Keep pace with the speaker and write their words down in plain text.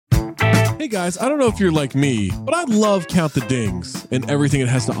Hey guys, I don't know if you're like me, but I love Count the Dings and everything it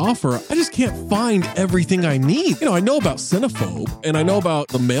has to offer. I just can't find everything I need. I know about Cinephobe, and I know about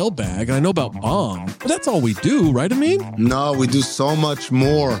the mailbag, and I know about Bomm, but that's all we do, right, Amin? No, we do so much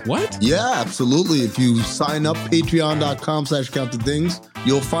more. What? Yeah, absolutely. If you sign up, patreon.com/countthedings,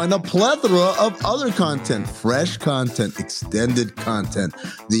 you'll find a plethora of other content, fresh content, extended content,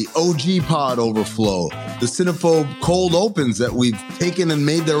 the OG pod overflow, the Cinephobe cold opens that we've taken and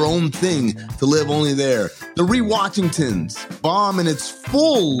made their own thing to live only there, the Rewatchingtons, Bomm in its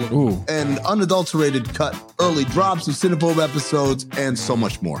full and unadulterated cut, early drops of Cinephobe episodes, and so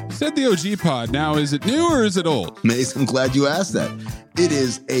much more. Said the OG pod. Now, is it new or is it old? Mace, I'm glad you asked that. It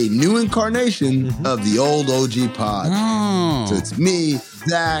is a new incarnation of the old OG pod. Oh. So it's me,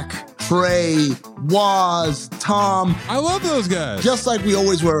 Zach, Trey, Waz, Tom. I love those guys. Just like we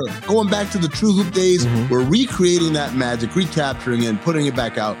always were. Going back to the True Hoop days, we're recreating that magic, recapturing it, and putting it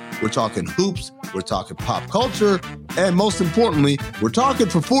back out. We're talking hoops, we're talking pop culture, and most importantly, we're talking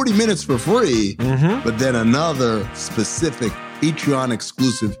for 40 minutes for free, but then another specific Patreon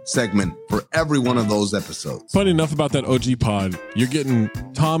exclusive segment for every one of those episodes. Funny enough about that OG pod, you're getting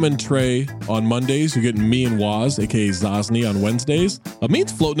Tom and Trey on Mondays. You're getting me and Waz, aka Zosny, on Wednesdays.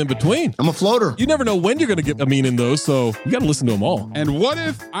 Amin's floating in between. I'm a floater. You never know when you're going to get Amin in those, so you got to listen to them all. And what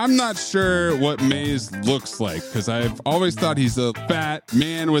if I'm not sure what Maze looks like? Because I've always thought he's a fat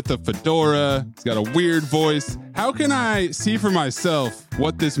man with a fedora. He's got a weird voice. How can I see for myself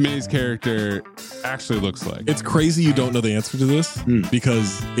what this Maze character actually looks like? It's crazy you don't know the answer to this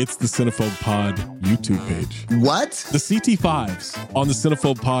because it's the Cinephobe Pod YouTube page. What? The CT5s on the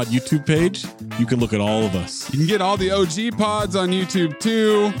Cinephobe Pod YouTube page, you can look at all of us. You can get all the OG pods on YouTube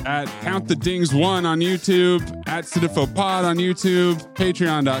too, at Count the Dings 1 on YouTube, at Cinephobe Pod on YouTube,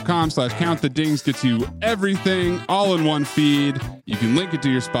 patreon.com/Count the Dings gets you everything all in one feed. You can link it to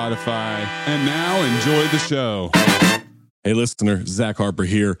your Spotify. And now enjoy the show. Hey listener, Zach Harper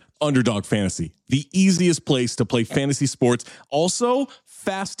here, Underdog Fantasy, the easiest place to play fantasy sports. Also,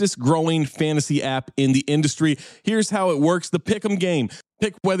 fastest growing fantasy app in the industry. Here's how it works. The Pick'em game.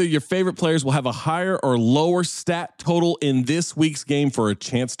 Pick whether your favorite players will have a higher or lower stat total in this week's game for a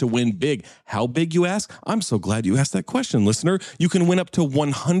chance to win big. How big, you ask? I'm so glad you asked that question, listener. You can win up to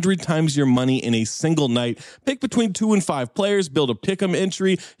 100 times your money in a single night. Pick between 2 and 5 players, build a pick'em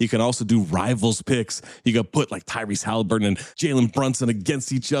entry. You can also do rivals picks. You can put like Tyrese Halliburton and Jalen Brunson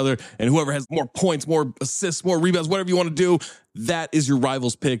against each other, and whoever has more points, more assists, more rebounds, whatever you want to do, that is your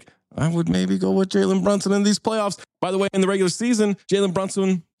rivals pick. I would maybe go with Jalen Brunson in these playoffs. By the way, in the regular season, Jalen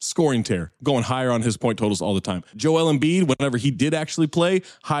Brunson, scoring tear, going higher on his point totals all the time. Joel Embiid, whenever he did actually play,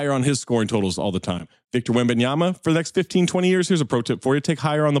 higher on his scoring totals all the time. Victor Wembanyama, for the next 15, 20 years, here's a pro tip for you. Take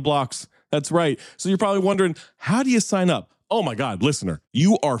higher on the blocks. That's right. So you're probably wondering, how do you sign up? Oh my God, listener,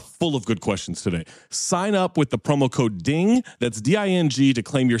 you are full of good questions today. Sign up with the promo code DING, that's D-I-N-G, to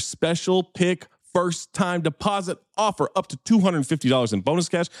claim your special pick first time deposit offer up to $250 in bonus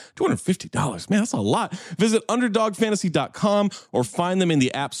cash. $250, man, that's a lot. Visit underdogfantasy.com or find them in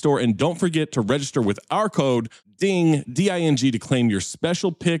the App Store. And don't forget to register with our code DING, D-I-N-G, to claim your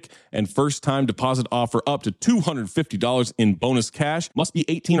special pick and first time deposit offer up to $250 in bonus cash. Must be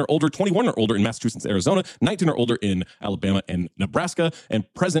 18 or older, 21 or older in Massachusetts, Arizona, 19 or older in Alabama and Nebraska, and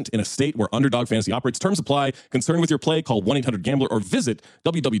present in a state where Underdog Fantasy operates. Terms apply. Concerned with your play, call 1-800-GAMBLER or visit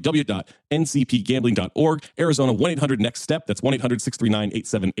www.ncpgambling.org. Arizona, 1-800-NEXT-STEP. That's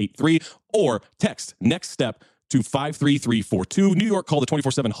 1-800-639-8783. Or text NEXT STEP to 53342. New York, call the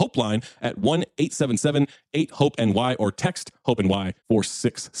 24/7 Hope line at 1-877-8-HOPE-NY or text HOPE-NY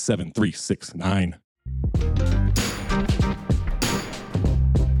 467-369.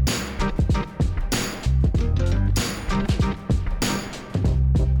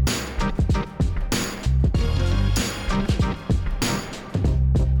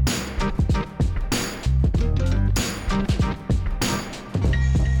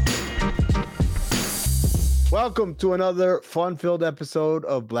 Welcome to another fun-filled episode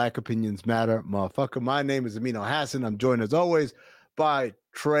of Black Opinions Matter, motherfucker. My name is Amino Hassan. I'm joined as always by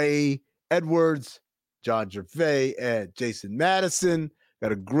Trey Edwards, John Gervais, and Jason Madison.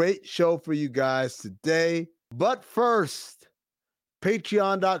 Got a great show for you guys today. But first,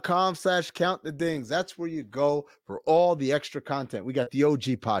 patreon.com/Count the Dings. That's where you go for all the extra content. We got the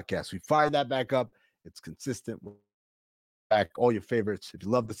OG podcast. We fired that back up. It's consistent. Back all your favorites. If you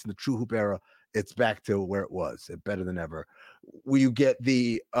loved us in the True Hoop era, it's back to where it was, better than ever. You get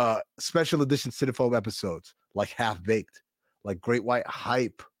the special edition Cinephobe episodes, like Half Baked, like Great White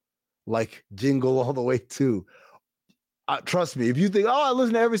Hype, like Jingle All the Way To. Trust me, if you think, I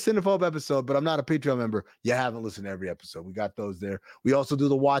listen to every Cinephobe episode, but I'm not a Patreon member, you haven't listened to every episode. We got those there. We also do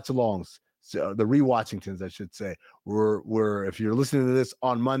the watch-alongs, So the rewatchingtons, I should say. We're if you're listening to this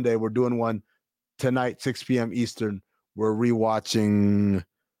on Monday, we're doing one tonight, 6 p.m. Eastern. We're rewatching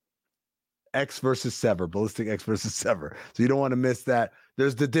X versus Sever, Ballistic X versus Sever. So you don't want to miss that.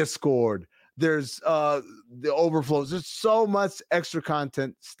 There's the Discord. There's the overflows. There's so much extra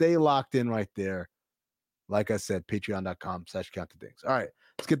content. Stay locked in right there. Like I said, patreon.com/countthedings. All right,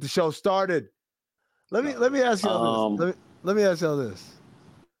 let's get the show started. Let me ask you all this. Let me ask you all this.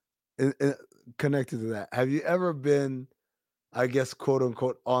 Connected to that, have you ever been, I guess, quote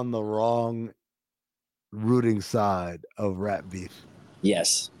unquote, on the wrong rooting side of rap beef?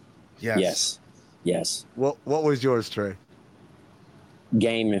 Yes. What was yours, Trey?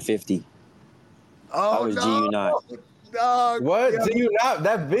 Game and 50. Oh, I was G-Unit. Dog, What? yeah. Do you not?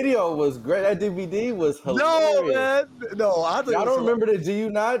 That video was great. That DVD was hilarious. No, man. No, I Y'all don't remember the Do You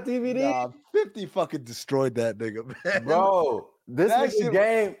Not DVD? Nah, 50 fucking destroyed that nigga, man. Bro, this That nigga shit-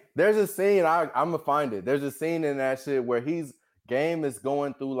 Game, there's a scene, I'm gonna find it. There's a scene in that shit where Game is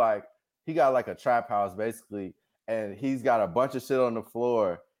going through, like, he got like a trap house basically, and he's got a bunch of shit on the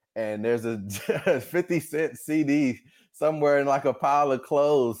floor, and there's a 50-cent CD somewhere in like a pile of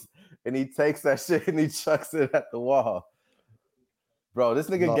clothes, and he takes that shit and he chucks it at the wall. Bro, this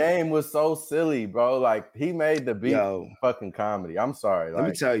nigga Game was so silly, bro. Like, he made the beat fucking comedy. I'm sorry. Let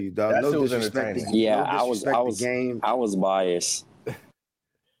me tell you, dog. that No shit was disrespect. entertaining. Yeah, no disrespect I was the game. I was biased.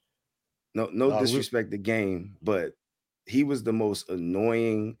 No disrespect the game, but he was the most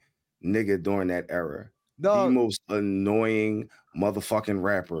annoying nigga during that era. No. The most annoying motherfucking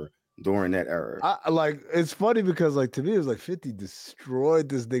rapper during that era. I like, it's funny because, like, to me, it was like 50 destroyed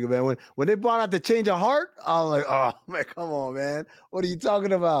this nigga, man. When they brought out the Change of Heart, I was like, oh man, come on, man. What are you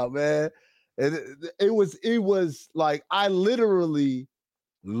talking about, man? It was like, I literally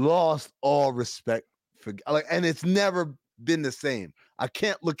lost all respect for, like, and it's never been the same. I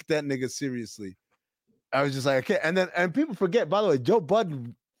can't look at that nigga seriously. I was just like, I can't. And people forget, by the way, Joe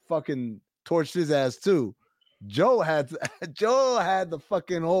Budden fucking torched his ass too. Joe had the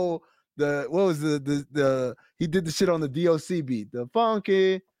fucking whole, he did the shit on the DOC beat, the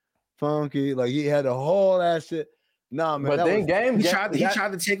funky, like, he had a whole ass shit. Nah, man. But then He tried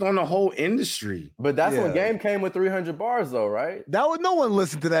to take on the whole industry. But that's when Game came with 300 bars, though, right? No one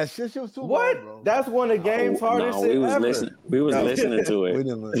listened to that shit. Shit was too What? long, bro. That's one of Game's hardest shit ever. We was listening to it. We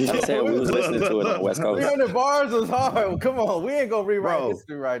didn't He listen. said we was listening to it on the West Coast. 300 bars was hard. Come on, we ain't gonna rewrite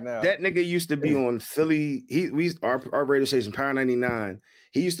history right now. That nigga used to be on Philly. Our radio station, Power 99.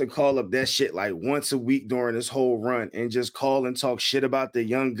 He used to call up that shit like once a week during this whole run and just call and talk shit about the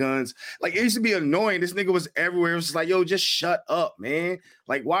Young Guns. Like, it used to be annoying. This nigga was everywhere. It was just like, yo, just shut up, man.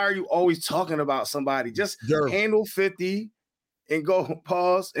 Like, why are you always talking about somebody? Just handle 50 and go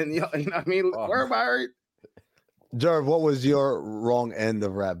pause. And you know what I mean? Worry about it. Jerv, what was your wrong end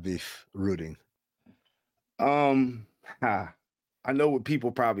of rap beef rooting? I know what people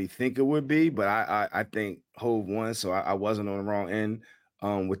probably think it would be, but I think Hove won, so I wasn't on the wrong end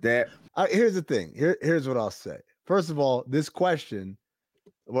with that. Here's the thing. Here's what I'll say. First of all, this question,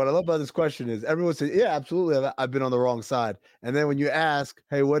 what I love about this question is everyone says, yeah, absolutely, I've been on the wrong side. And then when you ask,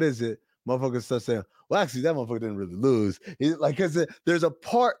 hey, what is it? Motherfuckers start saying, well, actually, that motherfucker didn't really lose. Like, because there's a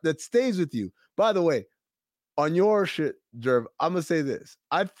part that stays with you. By the way, on your shit, Jerv, I'm going to say this.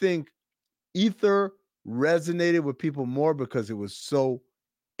 I think Ether resonated with people more because it was so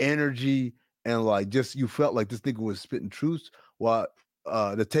energy and, like, just you felt like this nigga was spitting truths, while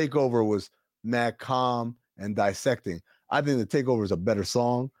the Takeover was mad calm and dissecting. I think the Takeover is a better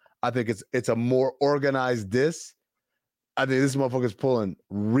song. I think it's a more organized diss. I think this motherfucker's pulling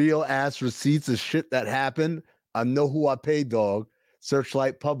real ass receipts of shit that happened. I know who I paid, dog.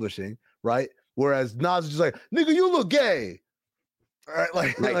 Searchlight Publishing, right? Whereas Nas is just like, nigga, you look gay. All right,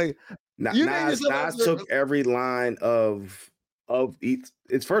 like Nas took every line of each.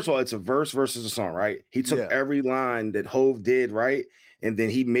 It's first of all, it's a verse versus a song, right? He took every line that Hove did, right? And then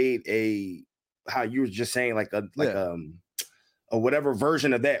he made how you were just saying, like a whatever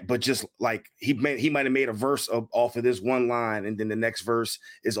version of that, but just like he might have made a verse off of this one line, and then the next verse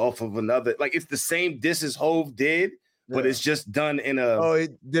is off of another. Like, it's the same diss as Hove did, but it's just done in a. Oh,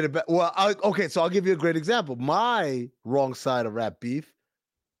 it did it. Well, okay, so I'll give you a great example. My wrong side of rap beef,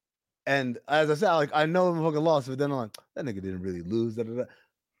 and as I said, like, I know I'm fucking lost, but then I'm like, that nigga didn't really lose.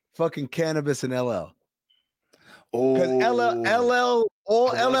 Fucking Cannabis and LL. Because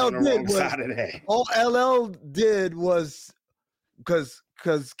all LL did was because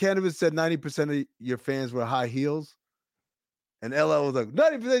Cannabis said 90% of your fans were high heels, And LL was like,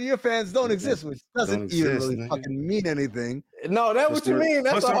 90% of your fans don't exist, which doesn't even really fucking mean anything. No, that's what you mean.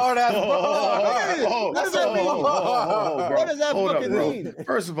 That's a hard ass bar. What does that mean? What does that fucking mean?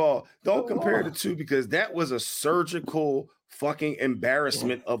 First of all, don't compare the two because that was a surgical fucking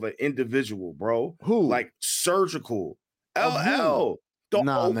embarrassment of an individual, bro. Who? Like surgical. LL. The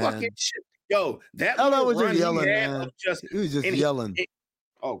whole fucking shit. Yo, that LL was just yelling, man. He was just yelling.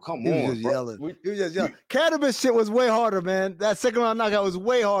 Oh, come on. He was just yelling. He was just yelling. Cannabis shit was way harder, man. That second round knockout was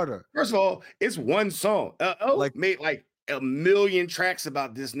way harder. First of all, it's one song. Made like a million tracks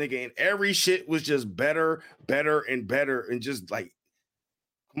about this nigga, and every shit was just better, and just like,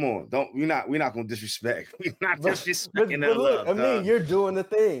 come on, we're not gonna disrespect. We're not disrespecting but look, I mean, you're doing the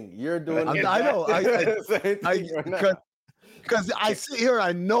thing. You're doing. I know. Because I sit here,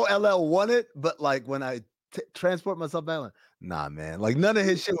 I know LL won it, but like when I transport myself back, like, nah, man. Like none of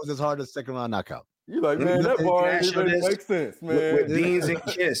his shit was as hard as second round knockout. You like, man, that bar even makes sense, man. With Beans and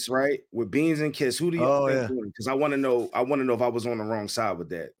Kiss, right? With Beans and Kiss, who do y'all think won? Because I want to know if I was on the wrong side with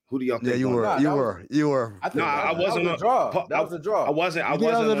that. Who do y'all think? Yeah, you were. You were. I wasn't on a draw. That was a draw. I wasn't on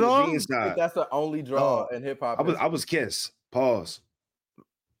the Beans side. That's the only draw in hip hop. I was Kiss. Pause.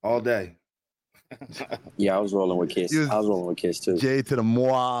 All day. Yeah, I was rolling with Kiss. I was rolling with Kiss too. J to the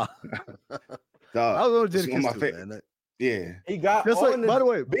moi. I was on Jada Kiss too, man. Yeah, he got just on. By the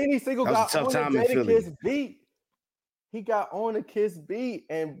way, Beanie Siegel got on the Jada Kiss beat. He got on the Kiss beat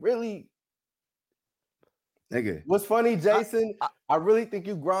and really. Nigga, what's funny, Jason? I really think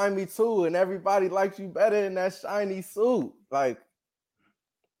you grind me too, and everybody likes you better in that shiny suit. Like,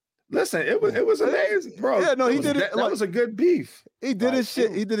 listen, it was amazing, bro. Yeah, no, he did it. That was a good beef. He did his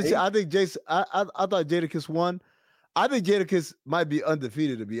shit. He did his shit. I think Jason. I thought Jadakiss won. I think Jadakiss might be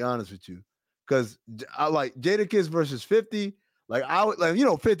undefeated, to be honest with you, because I like Jadakiss versus 50. Like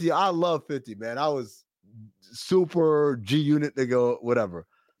 50. I love 50, man. I was super G Unit nigga, whatever.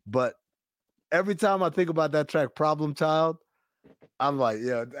 But every time I think about that track, Problem Child, I'm like,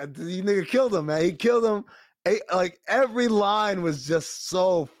 yeah, you nigga killed him, man. He killed him. Like every line was just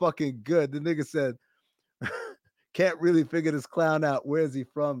so fucking good. The nigga said, can't really figure this clown out. Where's he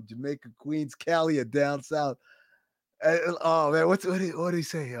from? Jamaica, Queens, Cali, or down south? Oh man, what did he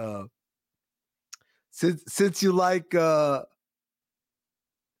say? Since you like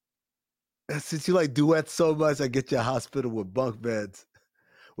duets so much, I get you a hospital with bunk beds.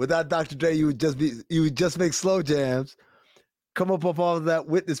 Without Dr. Dre, you would just make slow jams. Come up with all of that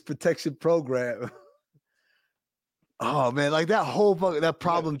witness protection program. Oh man, like that whole that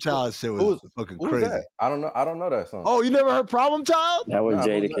Problem Child shit was fucking crazy. That? I don't know that song. Oh, you never heard Problem Child? That was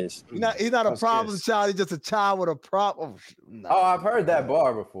Jadakiss. He's not a problem child. He's just a child with a problem. Oh, I've heard that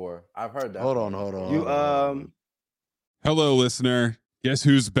bar before. I've heard that. Hold on. Hello, listener. Guess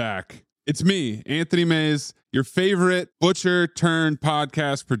who's back? It's me, Anthony Mays, your favorite butcher turned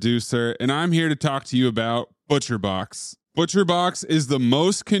podcast producer, and I'm here to talk to you about ButcherBox. ButcherBox is the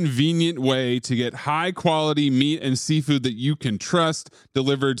most convenient way to get high quality meat and seafood that you can trust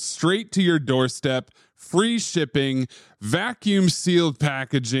delivered straight to your doorstep, free shipping, vacuum sealed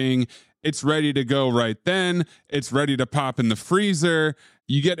packaging. It's ready to go right then. It's ready to pop in the freezer.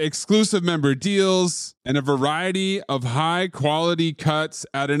 You get exclusive member deals and a variety of high quality cuts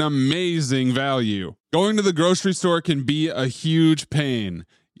at an amazing value. Going to the grocery store can be a huge pain.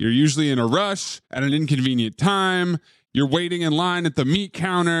 You're usually in a rush at an inconvenient time. You're waiting in line at the meat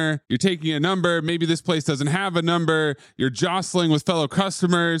counter. You're taking a number. Maybe this place doesn't have a number. You're jostling with fellow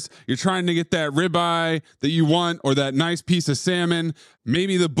customers. You're trying to get that ribeye that you want or that nice piece of salmon.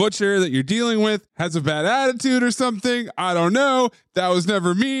 Maybe the butcher that you're dealing with has a bad attitude or something. I don't know. That was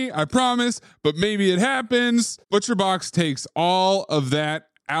never me, I promise. But maybe it happens. ButcherBox takes all of that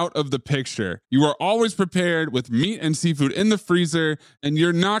out of the picture. You are always prepared with meat and seafood in the freezer, and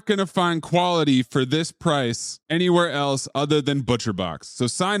you're not going to find quality for this price anywhere else other than ButcherBox. So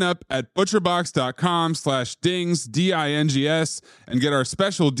sign up at butcherbox.com/dings, D-I-N-G-S, and get our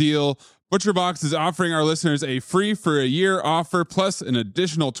special deal. ButcherBox is offering our listeners a free for a year offer plus an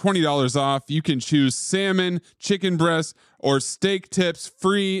additional $20 off. You can choose salmon, chicken breast, or steak tips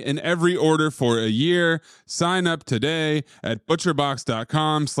free in every order for a year. Sign up today at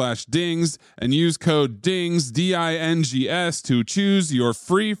butcherbox.com/dings and use code DINGS, D-I-N-G-S, to choose your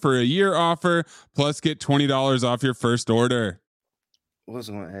free for a year offer plus get $20 off your first order. I was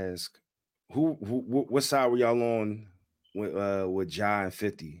going to ask, what side were y'all on with Ja and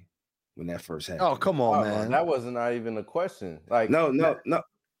 50? When that first happened. Oh, come on, man. That wasn't not even a question. Like no.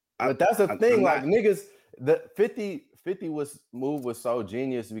 But that's the thing. Like niggas, the 50 was so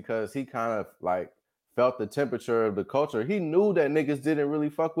genius because he kind of like felt the temperature of the culture. He knew that niggas didn't really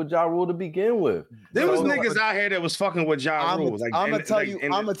fuck with Ja Rule to begin with. There was niggas out here that was fucking with Ja Rule. I'm gonna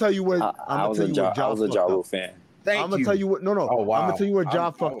tell you where I was a Ja Rule fan. I'm gonna tell you what. No. Oh, wow. I'm gonna tell you where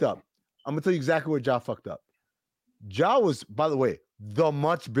Ja fucked up. I'm gonna tell you exactly where Ja fucked up. Ja was, by the way, the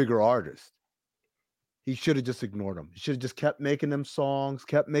much bigger artist. He should have just ignored him. He should have just kept making them songs,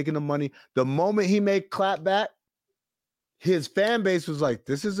 kept making them money. The moment he made Clap Back, his fan base was like,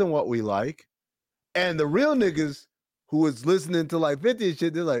 "This isn't what we like." And the real niggas who was listening to like 50 and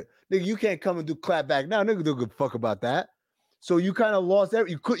shit, they're like, "Nigga, you can't come and do Clap Back now. Nigga, don't give a fuck about that." So you kind of lost that.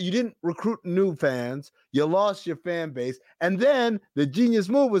 You didn't recruit new fans. You lost your fan base. And then the genius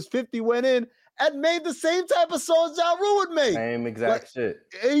move was 50 went in and made the same type of songs Ja Rule would make. Same exact shit.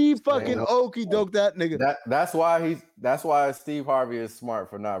 He fucking okey doke that nigga. That's why Steve Harvey is smart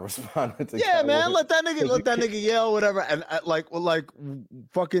for not responding to. Yeah, man, let that nigga yell whatever. And like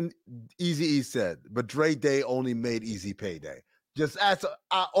fucking Eazy-E said, but Dre Day only made Easy Payday. Just ask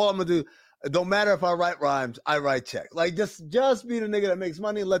all I'm gonna do. It don't matter if I write rhymes, I write checks. Like just be the nigga that makes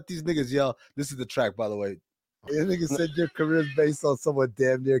money and let these niggas yell. This is the track, by the way. The nigga said your career is based on someone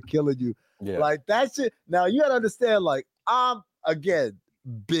damn near killing you. Yeah. Like that shit. Now you gotta understand, like, I'm again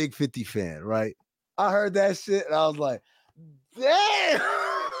big 50 fan, right? I heard that shit and I was like, damn.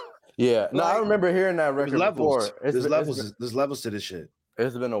 Yeah. No, I remember hearing that record before. There's levels to this shit.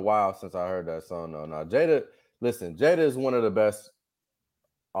 It's been a while since I heard that song though. Now Jada is one of the best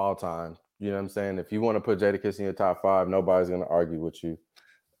all time. You know what I'm saying? If you want to put Jadakiss in your top 5, nobody's gonna argue with you.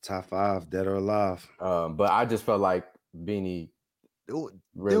 Top 5, dead or alive. But I just felt like Beanie.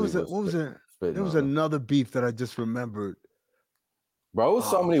 There was another beef that I just remembered. Bro, it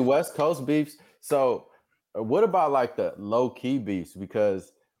was so many West Coast beefs. So what about like the low key beefs?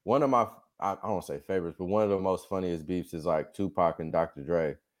 Because one of my, I don't want to say favorites, but one of the most funniest beefs is like Tupac and Dr.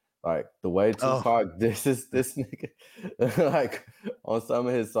 Dre. Like the way Tupac this nigga like on some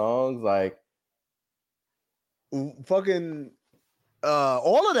of his songs, like fucking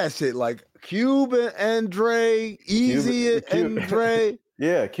all of that shit, like Cube and Dre, Easy and Dre.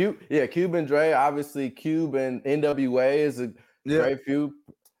 Yeah, Cube and Dre. Obviously, Cube and NWA is a great few.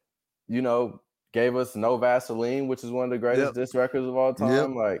 You know, gave us No Vaseline, which is one of the greatest disc records of all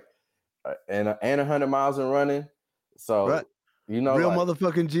time. Like, and 100 Miles and Running. So. You know, real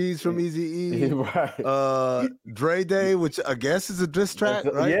motherfucking G's from Eazy-E. Right. Dre Day, which I guess is a diss track,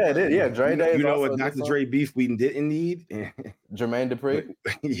 right? Yeah, it is. Yeah, Dre Day. You know what Dr. Dre beef we didn't need? Jermaine Dupri.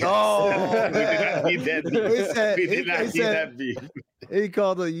 Yes. Oh, we did not need that beef. We did not need that beef. He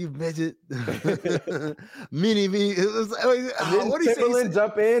called her, "You midget." Mini me. What did Timberland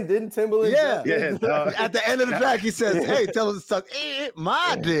jump in? Didn't Timberland jump in? Yeah. At the end of the track, he says, "Hey, tell him to suck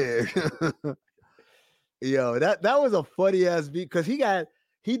my dick." Yo, that was a funny ass beat because he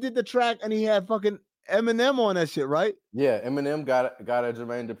did the track and he had fucking Eminem on that shit, right? Yeah, Eminem got a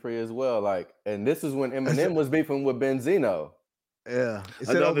Jermaine Dupri as well. Like, and this is when Eminem was beefing with Benzino. Yeah, it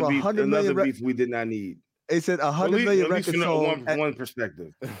said another beef we did not need. He said 100 million records sold. One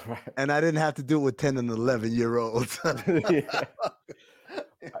perspective, and I didn't have to do it with 10 and 11-year-olds.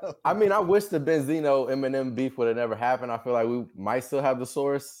 I mean, I wish the Benzino Eminem beef would have never happened. I feel like we might still have the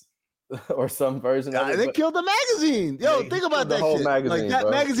source. Or some version of it. They killed the magazine. Yo, think about that shit. Magazine, like that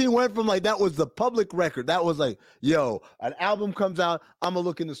magazine went from like that was the public record. That was like, yo, an album comes out. I'm gonna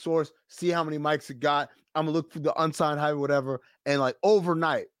look in the source, see how many mics it got. I'm gonna look for the unsigned high, whatever. And like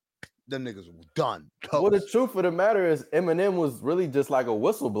overnight, them niggas were done. Well, the truth of the matter is, Eminem was really just like a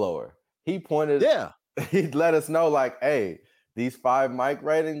whistleblower. He pointed. Yeah. He'd let us know, like, hey, these 5 mic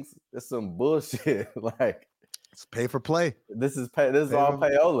ratings is some bullshit. Like, it's pay for play. This is all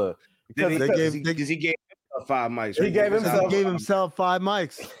payola. Because he gave himself 5 mics. Right? He gave himself 5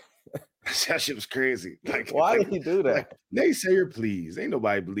 mics. That shit was crazy. Like, why did he do that? Naysayer, please. Ain't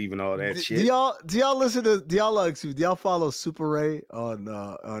nobody believing all that shit. Do y'all listen to? Do y'all follow Super Ray on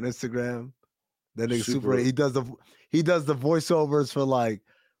Instagram? That nigga Super Ray. He does the voiceovers for like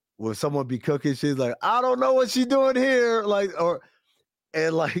when someone be cooking. She's like, I don't know what she doing here. Like the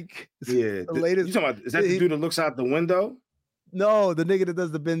latest. You talking about? Is that the dude that looks out the window? No, the nigga that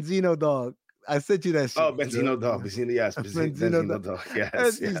does the Benzino dog. I sent you that shit. Oh, Benzino dog. Yes. Benzino dog.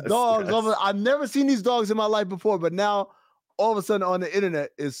 Yes. These dogs. Yes. I've never seen these dogs in my life before, but now all of a sudden on the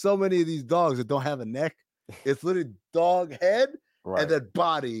internet is so many of these dogs that don't have a neck. It's literally dog head and that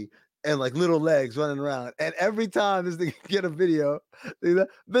body and like little legs running around. And every time this nigga get a video, they like,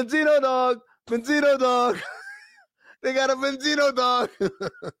 Benzino dog. They got a Benzino dog.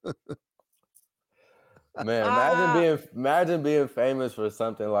 Man, imagine being famous for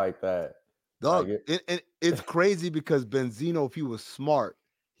something like that. Dog, and it's crazy because Benzino, if he was smart,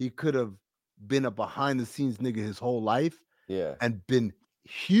 he could have been a behind the scenes nigga his whole life. Yeah. And been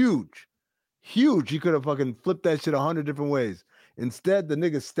huge. He could have fucking flipped that shit 100 different ways. Instead, the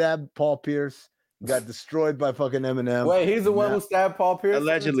nigga stabbed Paul Pierce, got destroyed by fucking Eminem. Wait, he's the one who stabbed Paul Pierce?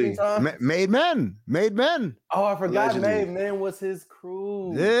 Allegedly. Made Men. Oh, I forgot Allegedly. Made Men was his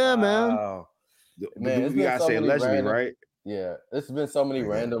crew. Yeah, wow. Man, we gotta say allegedly, random, right? Yeah, there's been so many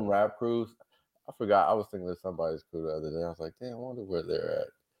random rap crews. I forgot. I was thinking of somebody's crew the other day. I was like, damn, I wonder where they're at,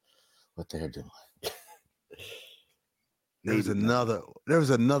 what they're doing. There was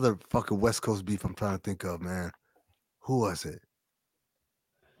another fucking West Coast beef I'm trying to think of, man. Who was it?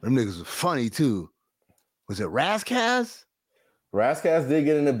 Them niggas was funny too. Was it Razzcast? Razzcast did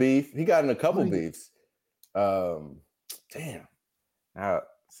get in a beef. He got in a couple beefs. Damn. Now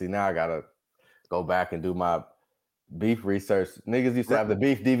I gotta go back and do my beef research. Niggas used to have the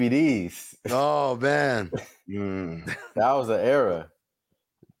beef DVDs. Oh man. That was an era.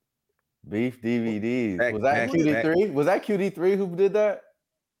 Beef DVDs. Was that QD3? Was that QD3 who did that?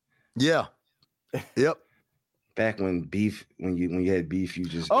 Yeah. Yep. Back when you had beef, you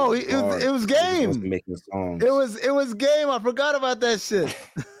just it was game. Making songs. It was game. I forgot about that shit.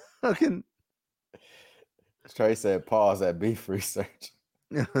 Fucking Trey said pause at beef research.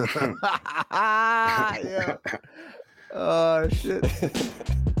 Yeah. Oh shit.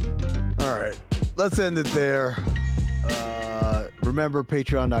 All right. Let's end it there. Remember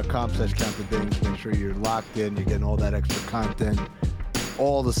patreon.com/countthedings. Make sure you're locked in. You're getting all that extra content,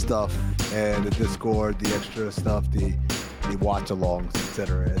 all the stuff, and the Discord, the extra stuff, the watch-alongs,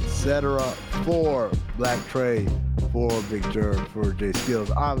 etc. For Black Trey, for Big Jerv, for Jay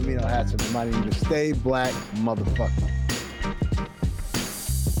Steels, I'm Amino Hatson, reminding you to stay black, motherfucker.